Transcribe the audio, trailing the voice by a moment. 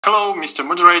Hello, Mr.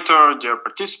 Moderator, dear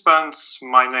participants.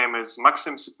 My name is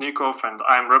Maksym Sytnikov and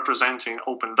I'm representing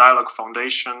Open Dialogue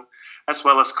Foundation, as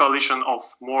well as coalition of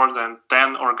more than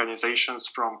 10 organizations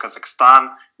from Kazakhstan,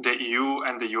 the EU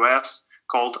and the US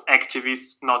called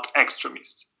Activists Not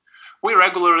Extremists. We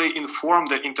regularly inform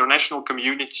the international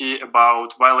community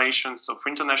about violations of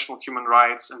international human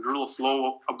rights and rule of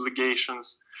law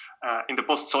obligations in the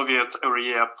post-Soviet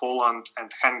area, Poland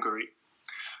and Hungary.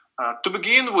 To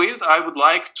begin with, I would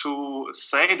like to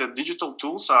say that digital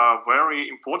tools are very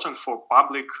important for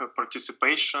public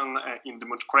participation in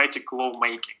democratic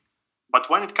lawmaking. But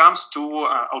when it comes to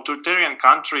authoritarian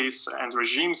countries and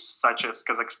regimes such as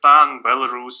Kazakhstan,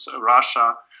 Belarus,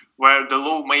 Russia, where the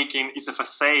lawmaking is a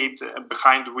facade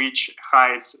behind which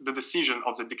hides the decision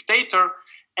of the dictator,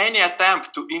 any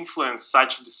attempt to influence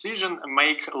such decision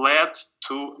may lead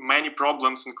to many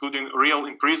problems, including real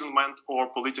imprisonment or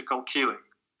political killing.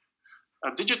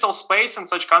 Digital space in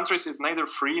such countries is neither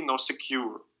free nor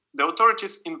secure. The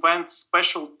authorities invent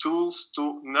special tools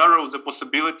to narrow the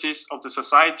possibilities of the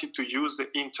society to use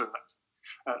the internet,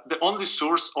 the only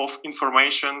source of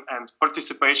information and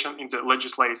participation in the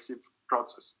legislative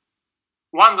process.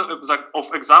 One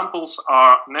of examples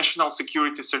are national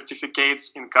security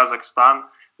certificates in Kazakhstan,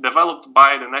 developed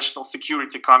by the National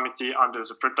Security Committee under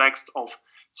the pretext of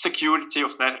security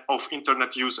of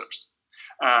internet users.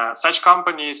 Such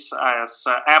companies as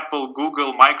Apple,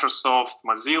 Google, Microsoft,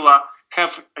 Mozilla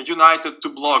have united to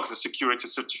block the security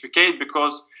certificate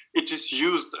because it is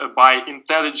used by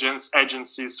intelligence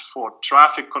agencies for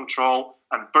traffic control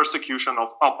and persecution of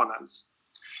opponents.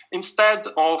 Instead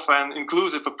of an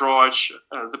inclusive approach,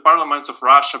 the parliaments of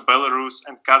Russia, Belarus,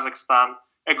 and Kazakhstan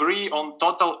agree on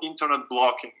total internet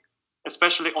blocking,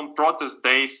 especially on protest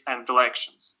days and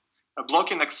elections.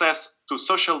 Blocking access to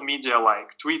social media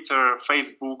like Twitter,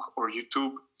 Facebook, or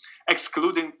YouTube,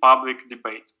 excluding public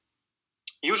debate.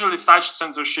 Usually such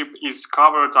censorship is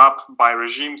covered up by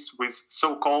regimes with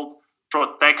so-called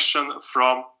protection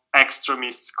from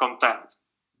extremist content.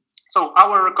 So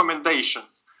our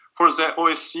recommendations for the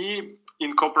OSCE,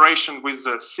 in cooperation with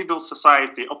the civil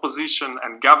society, opposition,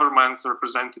 and government's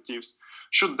representatives,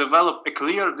 should develop a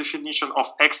clear definition of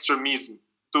extremism,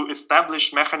 to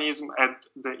establish mechanism at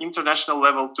the international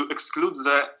level to exclude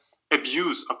the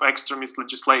abuse of extremist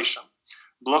legislation,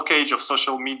 blockage of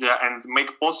social media, and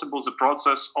make possible the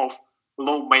process of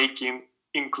lawmaking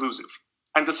inclusive.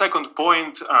 And the second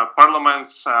point,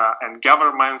 parliaments and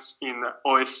governments in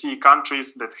OSCE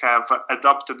countries that have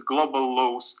adopted global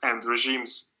laws and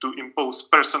regimes to impose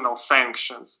personal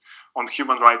sanctions on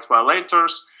human rights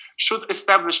violators should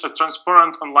establish a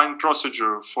transparent online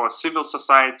procedure for civil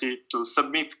society to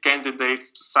submit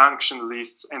candidates to sanction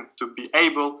lists and to be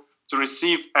able to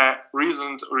receive a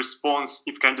reasoned response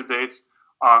if candidates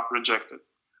are rejected.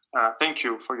 Thank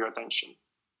you for your attention.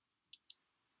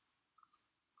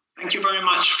 Thank you very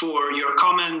much for your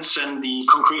comments and the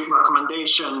concrete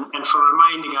recommendation, and for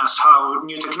reminding us how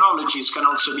new technologies can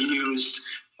also be used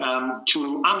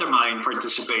to undermine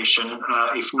participation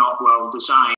if not well designed.